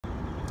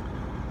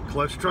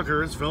Clutch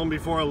Trucker is filmed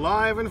before a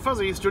live and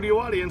fuzzy studio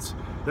audience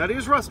that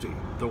is Rusty,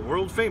 the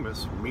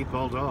world-famous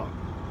meatball dog.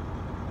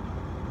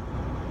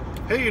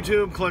 Hey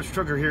YouTube, Clutch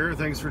Trucker here.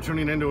 Thanks for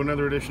tuning in to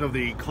another edition of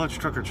the Clutch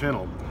Trucker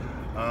channel.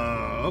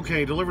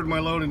 Okay, delivered my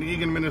load in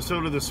Eagan,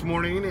 Minnesota this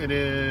morning. It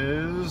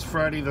is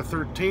Friday the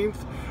 13th.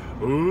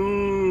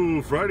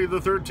 Ooh, Friday the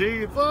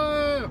 13th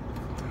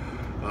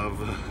of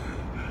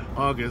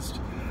August.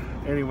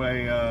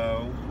 Anyway,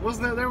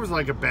 there was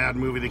like a bad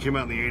movie that came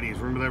out in the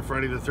 80s. Remember that,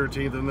 Friday the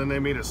 13th? And then they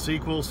made a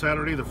sequel,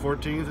 Saturday the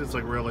 14th. It's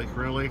like, really?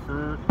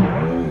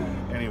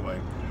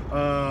 Anyway,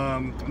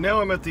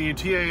 now I'm at the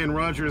TA in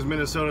Rogers,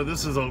 Minnesota.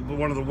 This is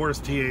one of the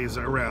worst TAs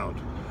around.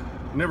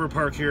 Never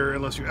park here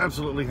unless you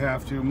absolutely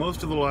have to.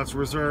 Most of the lots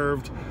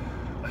reserved.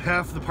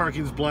 Half the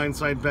parking's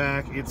blindside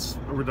back. It's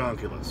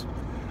redonkulous.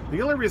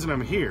 The only reason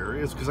I'm here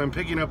is because I'm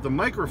picking up the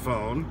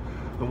microphone,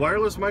 the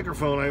wireless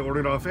microphone I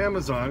ordered off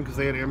Amazon, because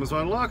they had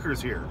Amazon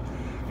lockers here.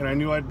 And I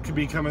knew I could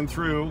be coming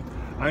through.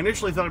 I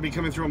initially thought I'd be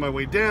coming through on my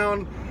way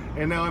down,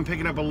 and now I'm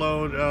picking up a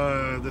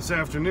load this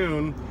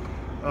afternoon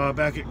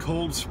back at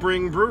Cold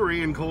Spring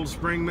Brewery in Cold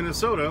Spring,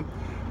 Minnesota.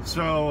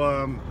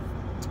 So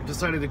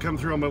decided to come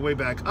through on my way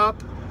back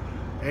up.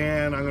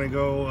 And I'm going to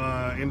go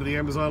into the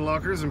Amazon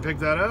lockers and pick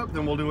that up.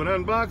 Then we'll do an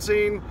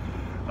unboxing.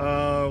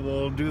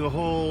 We'll do the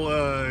whole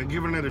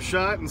giving it a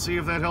shot and see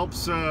if that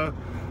helps the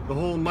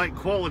whole mic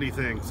quality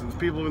thing. Since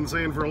people have been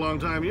saying for a long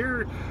time,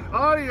 your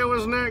audio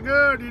isn't that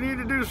good, you need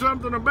to do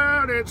something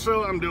about it.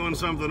 So I'm doing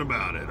something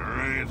about it.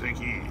 Alright,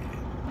 thank you.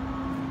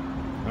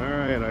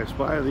 Alright, I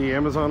spy the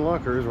Amazon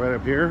lockers right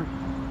up here.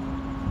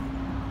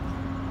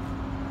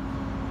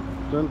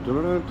 Dun,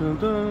 dun, dun, dun,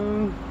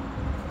 dun.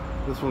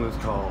 This one is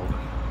called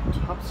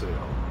Top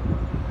Sale.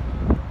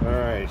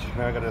 Alright,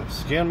 now I gotta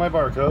scan my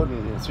barcode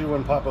and see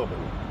one pop open.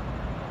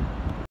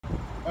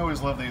 I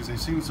always love these, they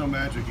seem so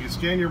magic. You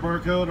scan your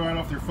barcode right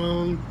off your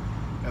phone,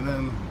 and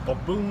then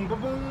ba-boom,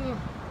 ba-boom,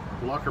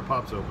 locker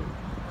pops open.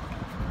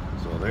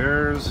 So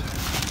there's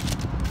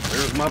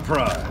my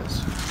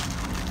prize.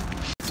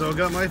 So I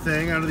got my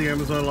thing out of the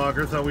Amazon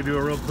locker. Thought we'd do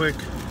a real quick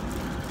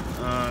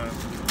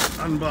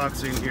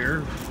unboxing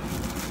here.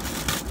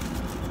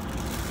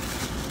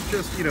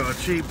 Just, you know, a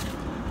cheap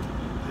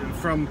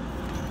from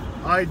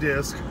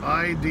IDiskk,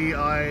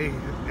 I-D-I-S-K-K,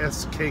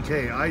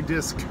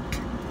 IDiskk.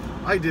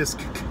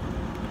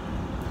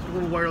 It's a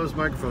little wireless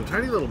microphone,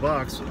 tiny little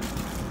box.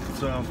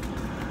 So,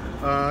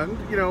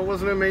 you know, it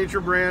wasn't a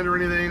major brand or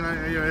anything.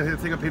 I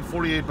think I paid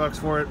 48 bucks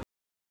for it.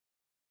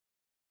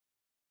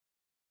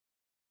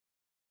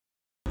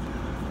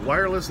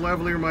 Wireless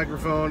lavalier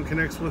microphone,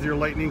 connects with your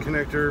lightning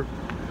connector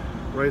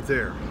right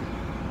there.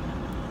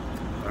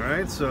 All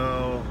right,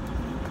 so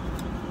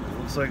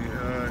looks like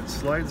it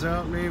slides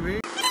out maybe.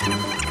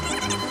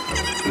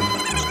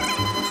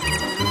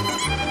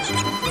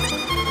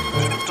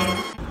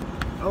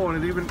 Oh,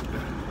 and it even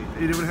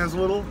has a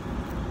little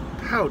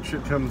pouch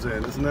it comes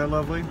in. Isn't that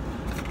lovely?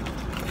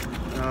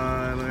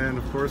 And then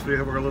of course we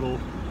have our little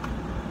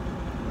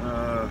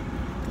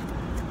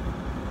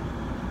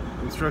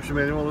instruction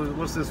manual.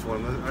 What's this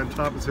one? On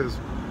top it says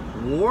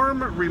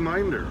warm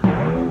reminder.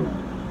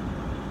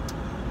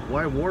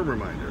 Why warm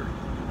reminder?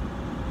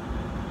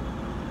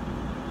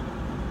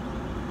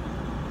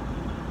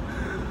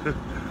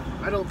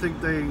 I don't think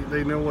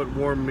they know what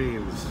warm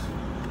means.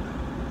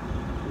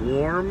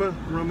 Warm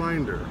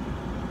reminder.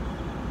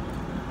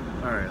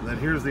 Alright, then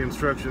here's the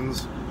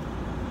instructions.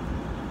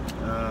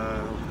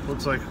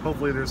 Looks like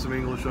hopefully there's some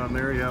English on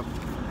there. Yep.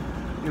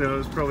 You know,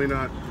 it's probably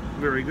not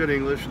very good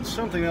English. And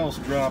something else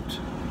dropped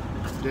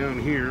down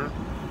here.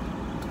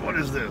 What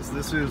is this?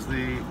 This is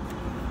the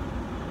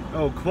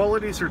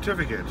quality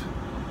certificate.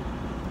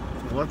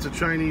 Lots of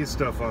Chinese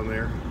stuff on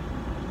there.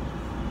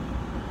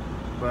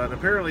 But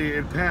apparently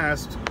it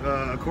passed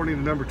according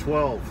to number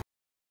 12.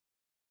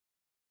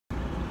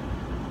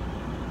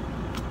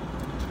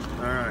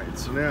 Alright,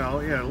 so now,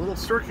 yeah, a little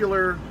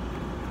circular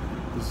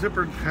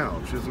zippered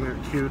pouch. Isn't it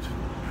cute?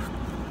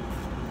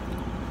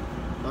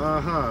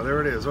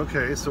 There it is.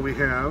 Okay, so we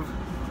have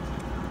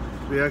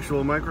the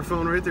actual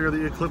microphone right there that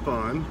you clip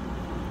on.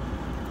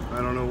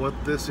 I don't know what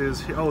this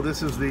is. Oh,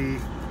 this is the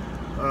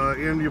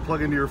end you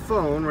plug into your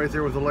phone right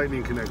there with the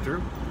lightning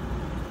connector.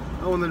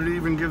 Oh, and then it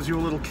even gives you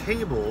a little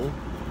cable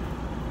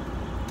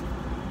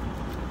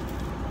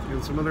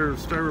and some other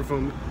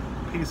styrofoam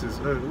pieces,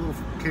 a little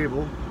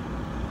cable,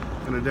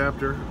 an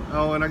adapter.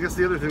 Oh, and I guess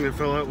the other thing that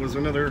fell out was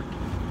another.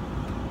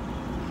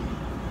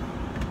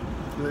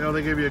 Oh,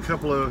 they gave you a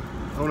couple of.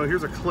 Oh no,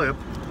 here's a clip,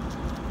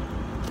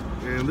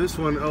 and this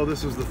one. Oh,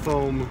 this is the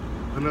foam,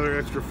 another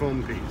extra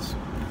foam piece.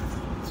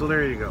 So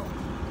there you go.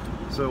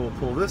 So we'll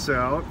pull this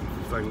out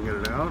if I can get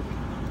it out.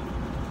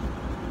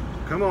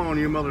 Come on,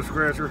 you mother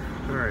scratcher!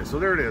 All right, so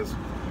there it is.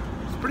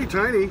 It's pretty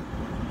tiny,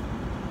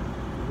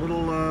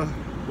 little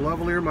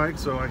lavalier mic,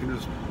 so I can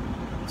just.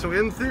 So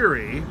in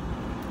theory,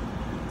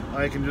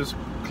 I can just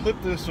clip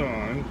this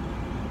on,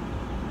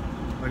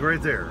 like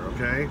right there,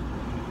 okay?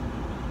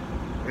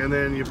 And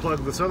then you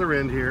plug this other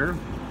end here.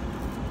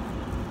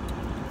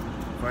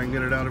 If I can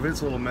get it out of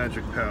its little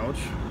magic pouch.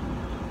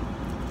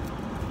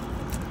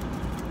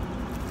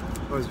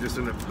 I was just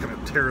end up kind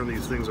of tearing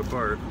these things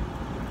apart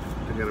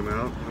to get them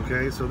out.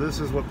 Okay, so this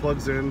is what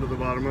plugs into the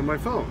bottom of my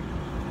phone.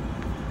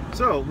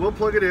 So we'll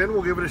plug it in,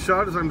 we'll give it a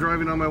shot as I'm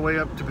driving on my way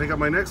up to pick up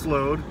my next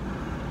load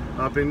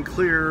up in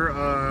Clear.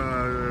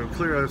 I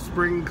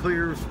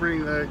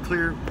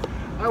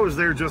was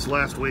there just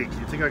last week.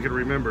 You think I could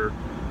remember?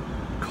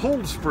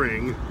 Cold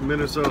Spring,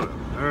 Minnesota.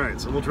 All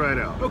right, so we'll try it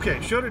out. Okay,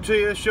 showed it to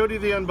you, showed you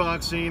the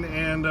unboxing,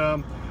 and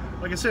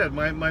like I said,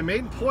 my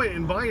main point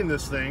in buying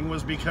this thing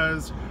was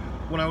because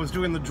when I was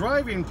doing the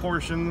driving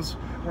portions,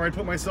 where I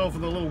put myself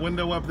in the little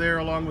window up there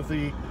along with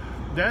the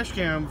dash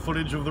cam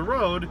footage of the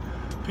road,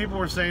 people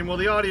were saying, well,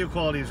 the audio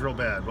quality is real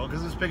bad. Well,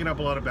 because it's picking up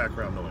a lot of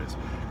background noise.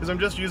 Because I'm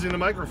just using the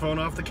microphone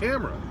off the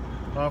camera,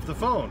 off the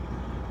phone.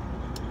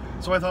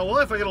 So I thought, well,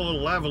 if I get a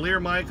little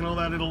lavalier mic and all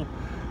that, it'll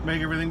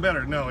make everything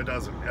better. No, it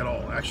doesn't at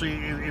all. Actually,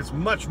 it's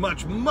much,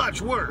 much,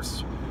 much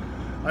worse.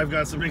 I've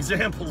got some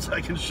examples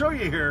I can show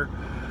you here.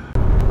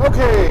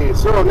 Okay,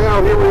 so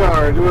now here we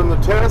are doing the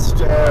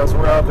test as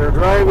we're out there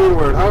driving.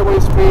 We're at highway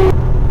speed.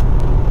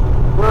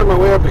 We're on my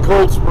way up to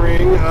Cold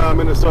Spring,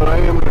 Minnesota. I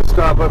am going to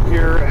stop up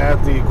here at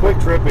the Quick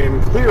Trip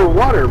in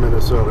Clearwater,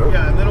 Minnesota.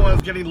 Yeah, and then when I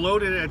was getting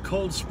loaded at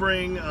Cold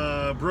Spring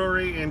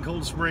Brewery in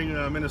Cold Spring,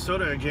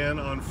 Minnesota again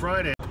on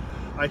Friday,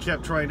 I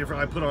kept trying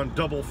different. I put on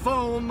double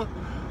foam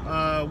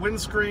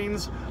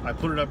windscreens. I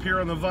put it up here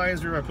on the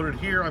visor. I put it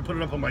here. I put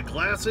it up on my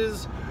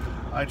glasses.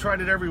 I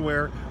tried it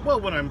everywhere. Well,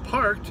 when I'm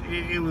parked,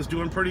 it was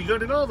doing pretty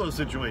good in all those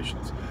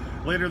situations.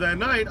 Later that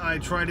night, I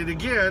tried it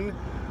again,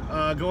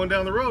 going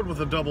down the road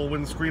with a double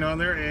windscreen on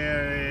there,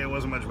 and it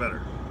wasn't much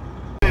better.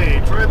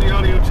 Okay, tried the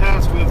audio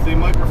test with the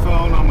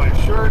microphone on my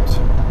shirt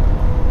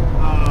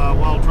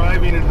while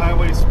driving at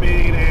highway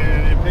speed,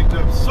 and it picked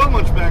up so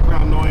much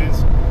background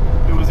noise.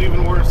 It was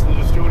even worse than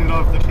just doing it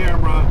off the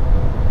camera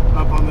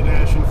up on the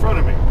dash in front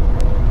of me.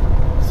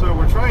 So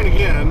we're trying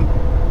again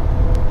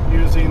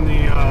using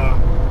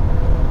the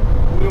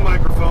new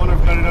microphone.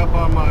 I've got it up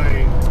on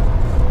my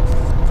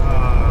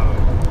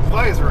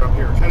visor up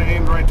here, kind of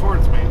aimed right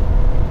towards me.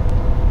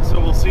 So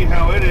we'll see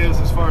how it is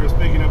as far as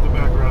picking up the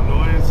background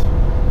noise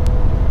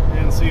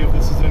and see if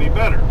this is any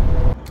better.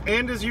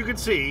 And as you can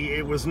see,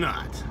 it was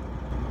not.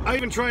 I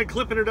even tried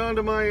clipping it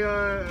onto my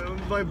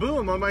my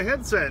boom on my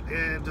headset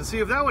to see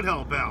if that would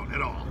help out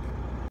at all.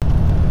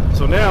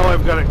 So now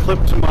I've got it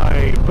clipped to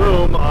my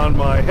boom on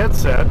my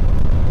headset,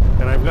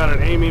 and I've got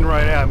it aiming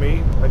right at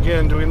me.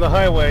 Again, doing the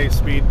highway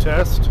speed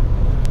test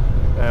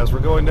as we're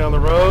going down the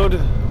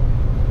road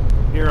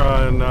here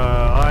on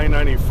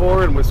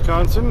I-94 in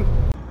Wisconsin.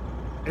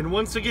 And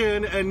once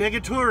again, a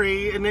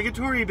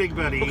negatory, big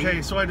buddy.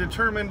 Okay, so I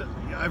determined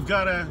I've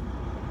got to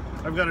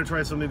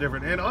try something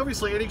different. And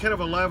obviously, any kind of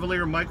a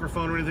lavalier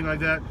microphone or anything like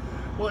that,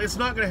 well, it's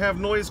not going to have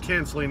noise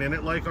canceling in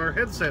it like our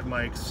headset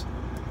mics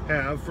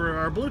have for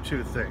our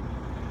Bluetooth thing.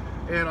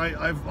 And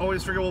I've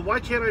always figured, well, why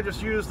can't I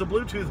just use the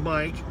Bluetooth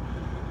mic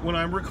when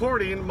I'm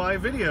recording my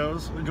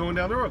videos going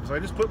down the road? So I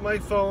just put my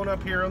phone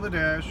up here on the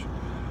dash,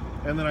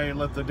 and then I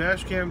let the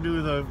dash cam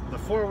do the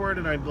forward,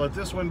 and I let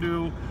this one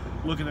do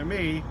looking at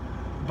me.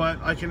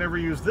 But I can never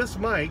use this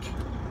mic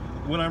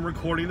when I'm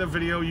recording the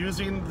video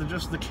using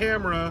just the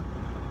camera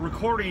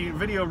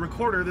video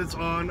recorder that's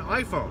on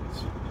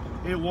iPhones.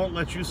 It won't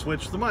let you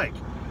switch the mic.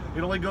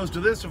 It only goes to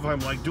this if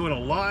I'm like doing a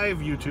live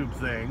YouTube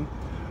thing,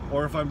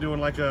 or if I'm doing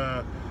like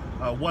a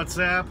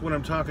WhatsApp when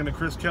I'm talking to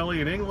Chris Kelly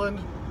in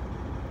England.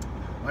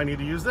 I need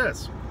to use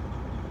this.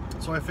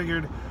 So I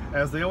figured,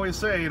 as they always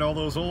say in all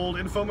those old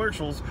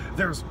infomercials,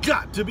 there's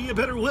got to be a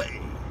better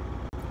way.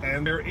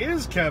 And there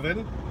is,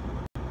 Kevin.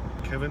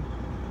 Kevin?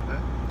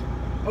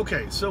 Huh?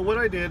 Okay, so what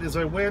I did is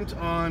I went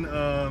on,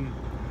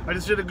 I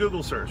just did a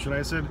Google search, and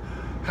I said,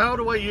 how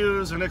do I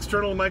use an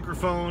external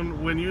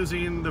microphone when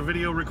using the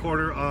video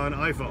recorder on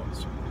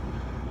iPhones?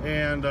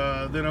 And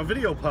then a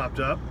video popped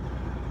up,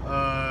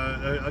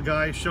 a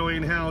guy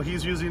showing how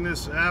he's using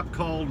this app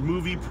called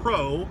Movie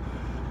Pro,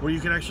 where you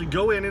can actually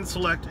go in and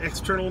select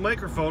external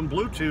microphone,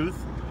 Bluetooth,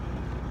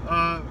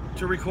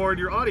 to record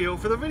your audio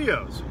for the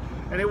videos.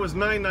 And it was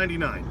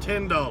 $9.99,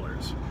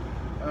 $10.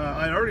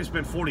 I'd already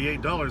spent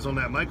 $48 on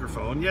that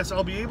microphone. Yes,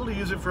 I'll be able to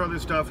use it for other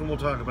stuff, and we'll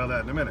talk about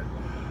that in a minute.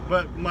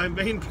 But my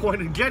main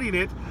point in getting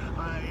it,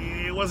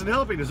 it wasn't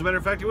helping. As a matter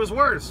of fact, it was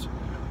worse.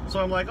 So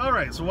I'm like, all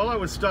right, so while I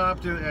was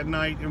stopped at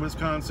night in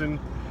Wisconsin,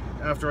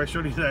 after I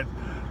showed you that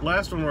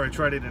last one where I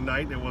tried it at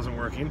night and it wasn't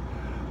working,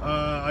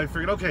 I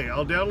figured, okay,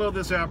 I'll download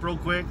this app real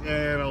quick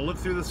and I'll look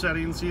through the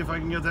settings, see if I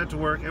can get that to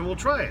work, and we'll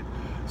try it.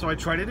 So I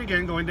tried it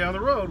again going down the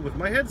road with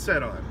my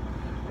headset on.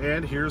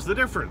 And here's the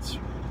difference.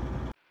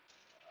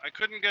 I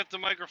couldn't get the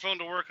microphone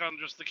to work on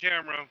just the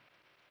camera,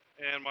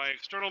 and my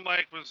external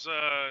mic was,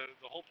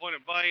 the whole point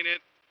of buying it,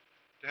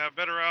 to have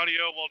better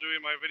audio while doing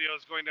my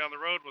videos going down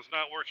the road, was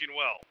not working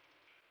well.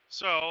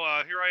 So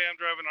here I am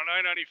driving on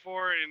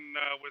I-94 in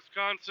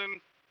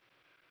Wisconsin,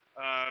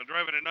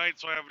 driving at night,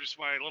 so I have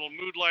just my little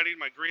mood lighting,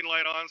 my green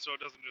light on, so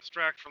it doesn't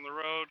distract from the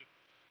road.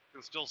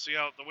 You can still see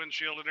out the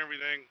windshield and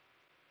everything.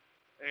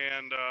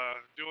 And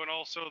doing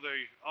also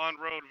the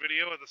on-road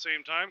video at the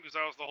same time, because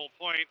that was the whole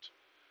point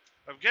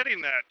of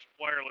getting that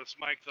wireless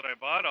mic that I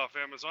bought off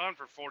Amazon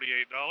for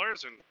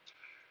 $48, and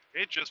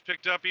it just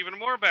picked up even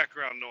more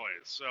background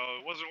noise, so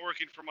it wasn't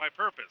working for my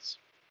purpose.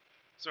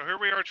 So here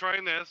we are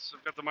trying this.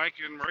 I've got the mic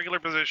in regular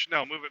position.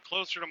 Now move it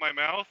closer to my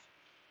mouth.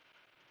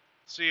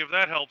 See if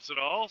that helps at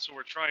all. So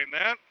we're trying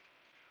that.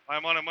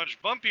 I'm on a much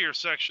bumpier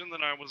section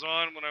than I was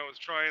on when I was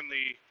trying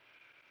the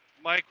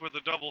mic with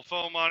the double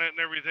foam on it and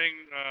everything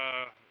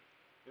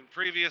in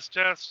previous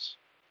tests.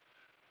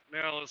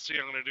 Now let's see,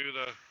 I'm going to do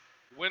the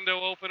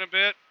window open a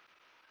bit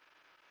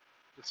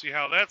to see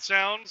how that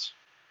sounds.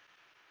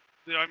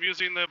 I'm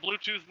using the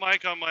Bluetooth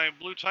mic on my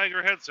Blue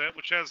Tiger headset,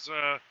 which has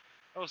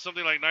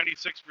something like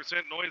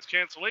 96% noise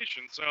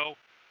cancellation, so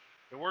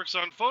it works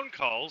on phone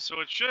calls, so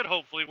it should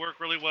hopefully work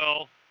really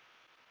well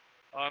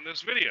on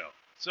this video.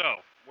 So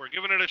we're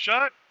giving it a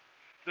shot.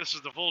 This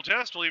is the full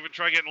test. We'll even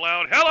try getting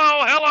loud.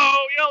 Hello, hello,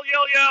 yell,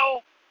 yell,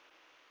 yell,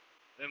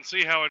 and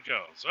see how it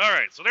goes. All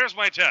right, so there's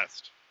my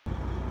test.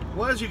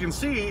 Well, as you can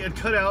see, it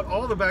cut out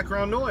all the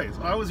background noise.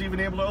 I was even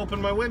able to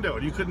open my window,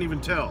 and you couldn't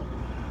even tell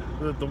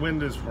that the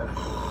wind is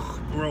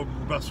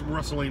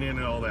rustling in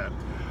and all that.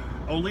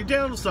 Only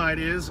downside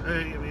is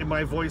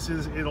my voice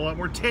is a lot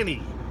more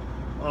tinny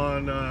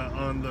on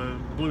the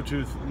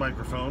Bluetooth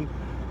microphone.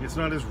 It's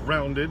not as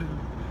rounded,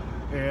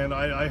 and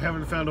I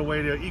haven't found a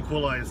way to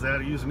equalize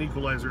that. I use an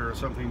equalizer or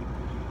something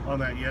on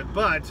that yet,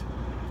 but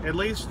at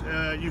least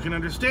you can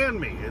understand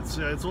me. It's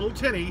a little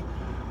tinny,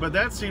 but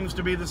that seems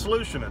to be the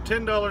solution. A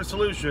 $10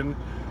 solution.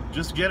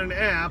 Just get an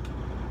app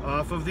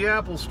off of the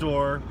Apple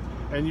Store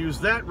and use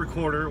that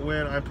recorder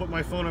when I put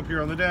my phone up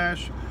here on the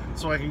dash,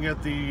 so I can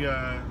get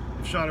the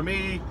shot of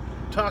me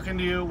talking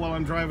to you while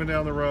I'm driving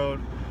down the road,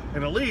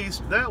 and at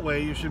least that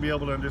way you should be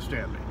able to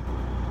understand me.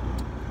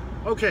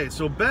 Okay,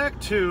 so back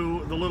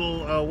to the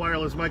little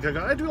wireless mic I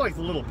got. I do like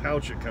the little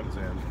pouch it comes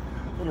in,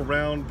 little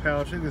round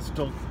pouch. I think it's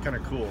still kind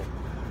of cool.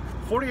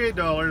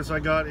 $48 I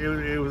got.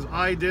 It was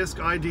IDiskk,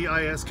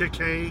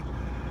 I-D-I-S-K-K,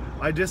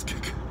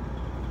 IDiskk.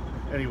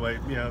 Anyway,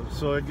 yeah,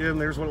 so again,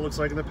 there's what it looks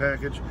like in the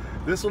package.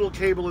 This little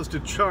cable is to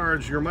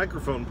charge your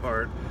microphone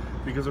part,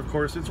 because of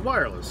course it's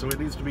wireless, so it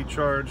needs to be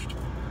charged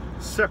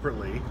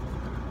separately.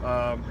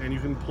 And you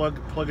can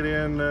plug it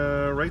in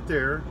right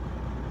there.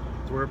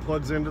 It's where it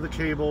plugs into the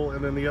cable,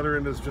 and then the other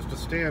end is just a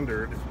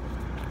standard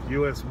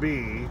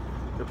USB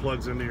that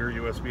plugs into your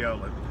USB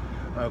outlet.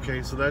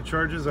 Okay, so that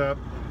charges up,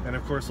 and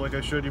of course, like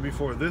I showed you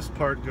before, this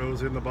part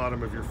goes in the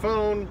bottom of your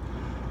phone,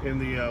 in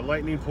the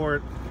lightning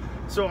port.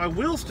 So I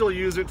will still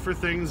use it for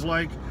things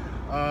like,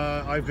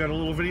 I've got a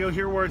little video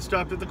here where I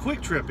stopped at the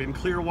Quick Trip in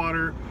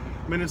Clearwater,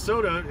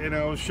 Minnesota, and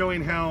I was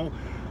showing how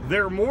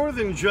they're more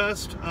than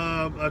just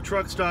a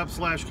truck stop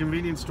 /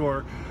 convenience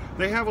store.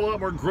 They have a lot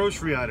more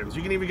grocery items.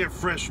 You can even get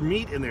fresh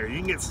meat in there. You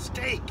can get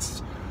steaks,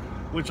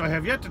 which I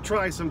have yet to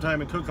try sometime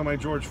and cook on my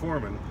George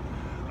Foreman.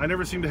 I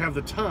never seem to have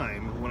the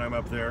time when I'm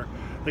up there.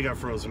 They got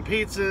frozen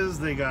pizzas,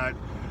 they got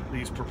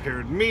these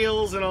prepared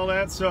meals and all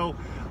that. So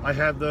I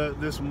had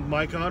this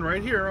mic on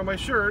right here on my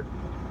shirt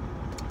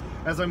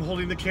as I'm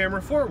holding the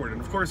camera forward.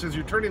 And of course, as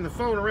you're turning the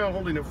phone around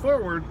holding it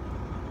forward,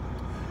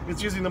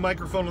 it's using the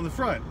microphone on the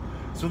front.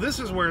 So this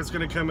is where it's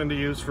going to come into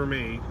use for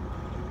me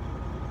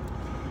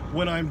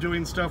when I'm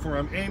doing stuff where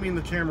I'm aiming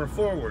the camera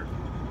forward.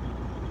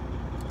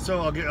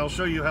 So I'll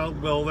show you how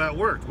well that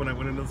worked when I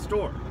went into the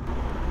store.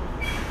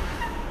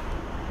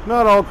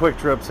 Not all Quick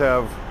Trips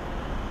have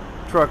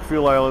truck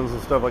fuel islands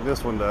and stuff like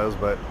this one does,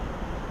 but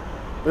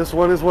this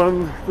one is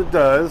one that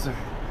does.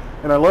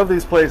 And I love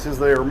these places.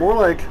 They are more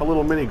like a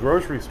little mini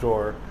grocery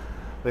store.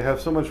 They have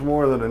so much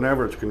more than an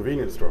average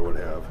convenience store would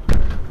have.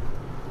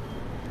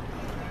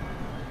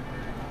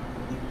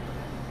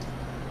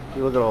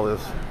 You look at all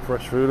this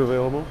fresh food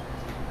available.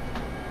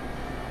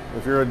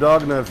 If you're a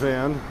dog nut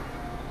fan,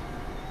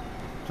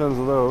 tons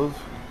of those.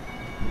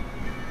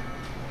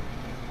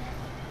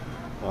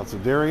 Lots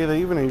of dairy.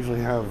 They even usually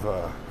have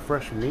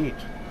fresh meat.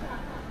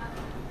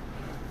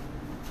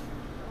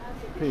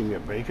 Okay, you can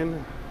get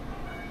bacon.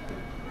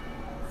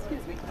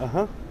 Excuse me.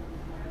 Uh-huh.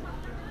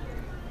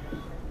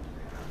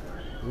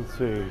 Let's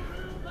see.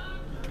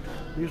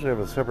 Usually have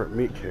a separate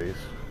meat case.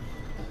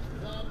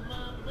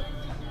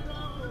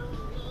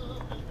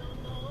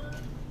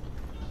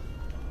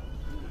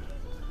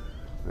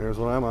 There's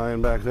what I'm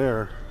eyeing back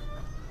there.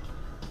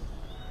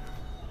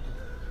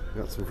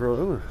 Got some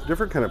frozen,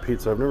 different kind of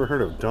pizza. I've never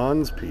heard of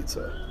Don's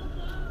Pizza.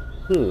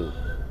 3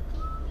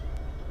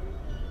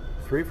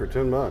 for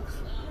 $10.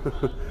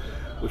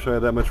 Wish I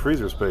had that much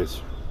freezer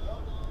space.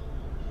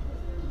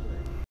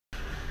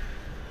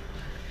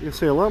 You can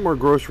see a lot more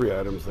grocery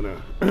items than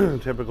a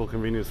typical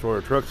convenience store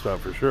or truck stop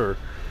for sure.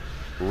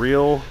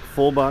 Real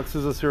full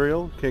boxes of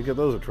cereal. Can't get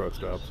those at truck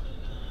stops.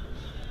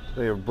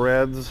 They have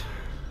breads,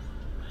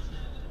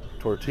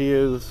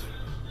 tortillas,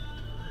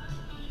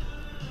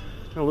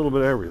 and a little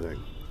bit of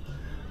everything.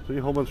 So a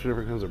whole bunch of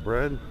different kinds of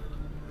bread.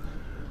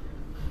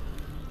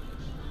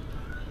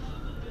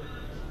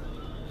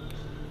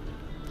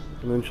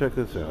 And then check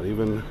this out,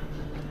 even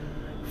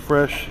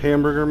fresh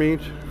hamburger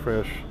meat,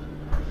 fresh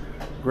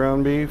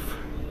ground beef.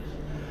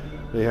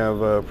 They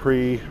have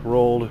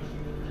pre-rolled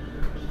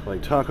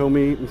like taco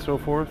meat and so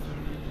forth.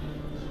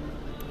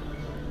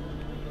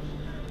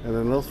 And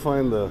then let's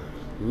find the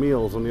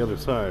meals on the other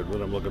side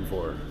that I'm looking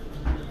for.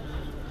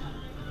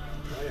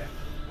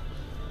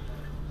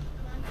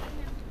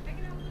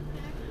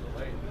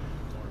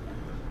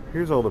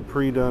 Here's all the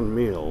pre-done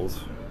meals.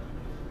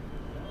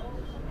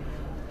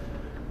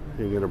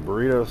 You can get a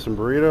burrito, some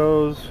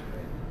burritos,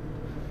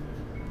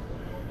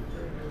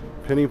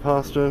 penny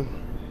pasta,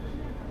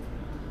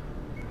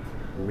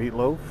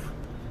 meatloaf,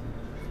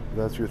 if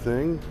that's your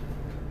thing.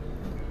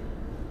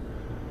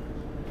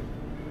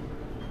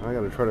 I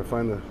gotta try to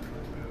find the...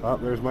 Oh,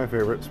 there's my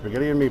favorite,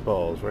 spaghetti and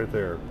meatballs, right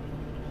there.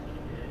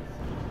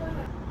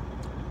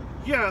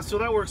 Yeah, so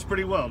that works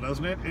pretty well,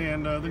 doesn't it?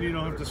 And then you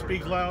don't have to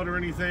speak loud or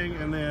anything.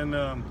 And then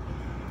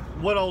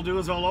what I'll do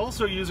is I'll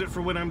also use it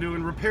for when I'm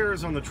doing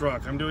repairs on the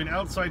truck. I'm doing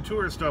outside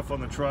tour stuff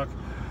on the truck.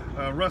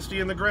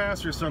 Rusty in the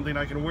grass or something,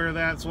 I can wear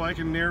that so I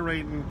can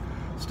narrate and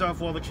stuff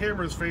while the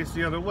camera's faced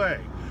the other way.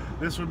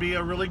 This would be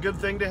a really good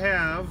thing to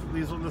have,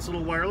 this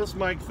little wireless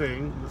mic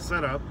thing, the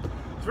setup.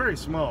 It's very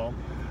small.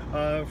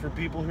 For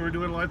people who are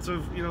doing lots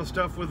of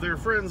stuff with their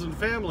friends and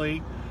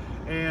family,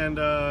 and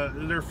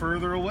they're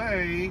further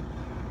away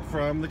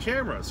from the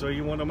camera, so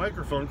you want a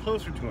microphone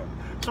closer to them.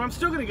 So I'm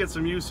still going to get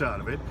some use out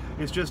of it.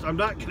 It's just I'm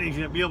not going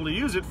to be able to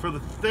use it for the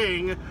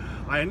thing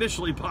I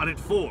initially bought it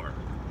for.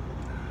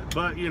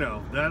 But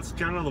that's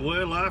kind of the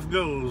way life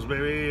goes,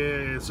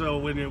 baby. So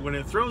when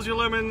it throws you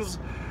lemons,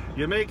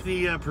 you make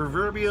the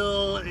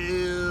proverbial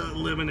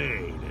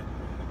lemonade.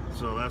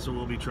 So that's what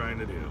we'll be trying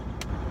to do.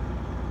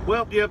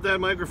 Well, yep, that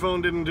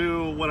microphone didn't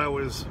do what I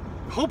was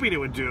hoping it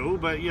would do,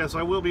 but yes,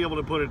 I will be able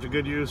to put it to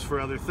good use for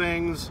other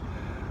things,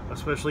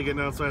 especially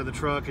getting outside of the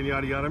truck and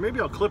yada yada. Maybe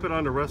I'll clip it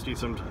onto Rusty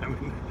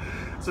sometime.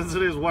 Since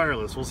it is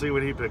wireless, we'll see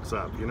what he picks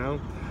up,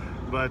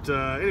 But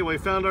anyway,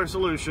 found our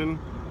solution,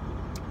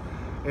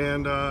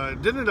 and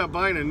did end up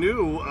buying a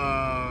new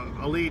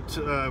Elite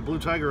Blue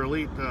Tiger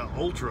Elite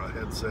Ultra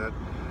headset.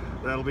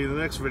 That'll be the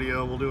next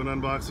video. We'll do an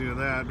unboxing of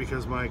that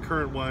because my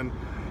current one,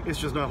 it's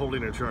just not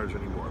holding a charge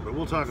anymore, but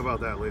we'll talk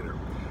about that later.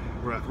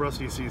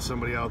 Rusty sees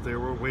somebody out there.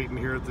 We're waiting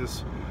here at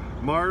this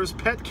Mars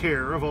Pet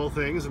Care, of all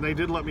things, and they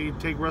did let me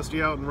take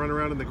Rusty out and run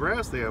around in the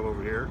grass they have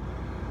over here.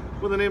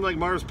 With a name like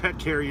Mars Pet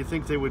Care, you'd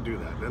think they would do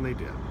that, and they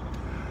did.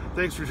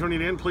 Thanks for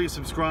tuning in. Please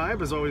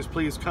subscribe. As always,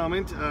 please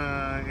comment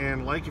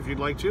and like if you'd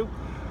like to.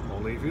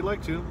 Only if you'd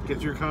like to. Get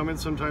to your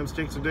comments sometimes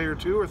takes a day or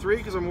two or three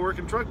because I'm a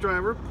working truck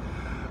driver.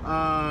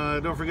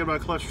 Don't forget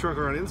about Clutch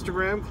Trucker on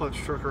Instagram, Clutch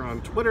Trucker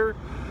on Twitter.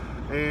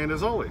 And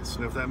as always,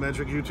 sniff that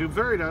magic YouTube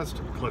fairy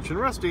dust. Clutch and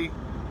Rusty,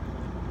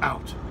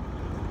 out.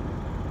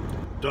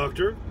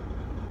 Doctor,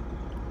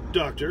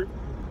 doctor,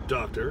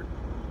 doctor,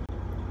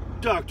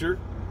 doctor,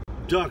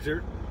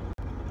 doctor,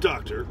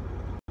 doctor,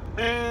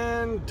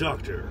 and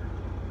doctor.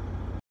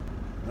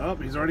 Oh,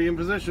 he's already in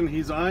position.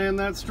 He's eyeing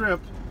that strip.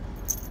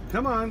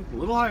 Come on, a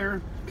little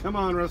higher. Come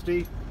on,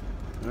 Rusty.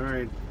 All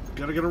right,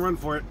 gotta get a run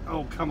for it.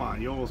 Oh, come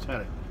on, you almost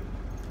had it.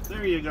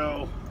 There you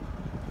go.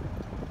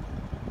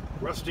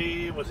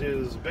 Rusty with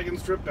his big and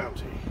strip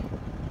bounty.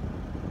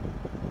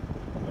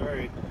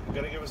 Alright,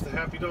 gotta give us the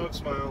happy dog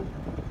smile.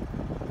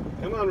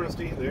 Come on,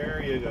 Rusty.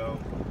 There you go.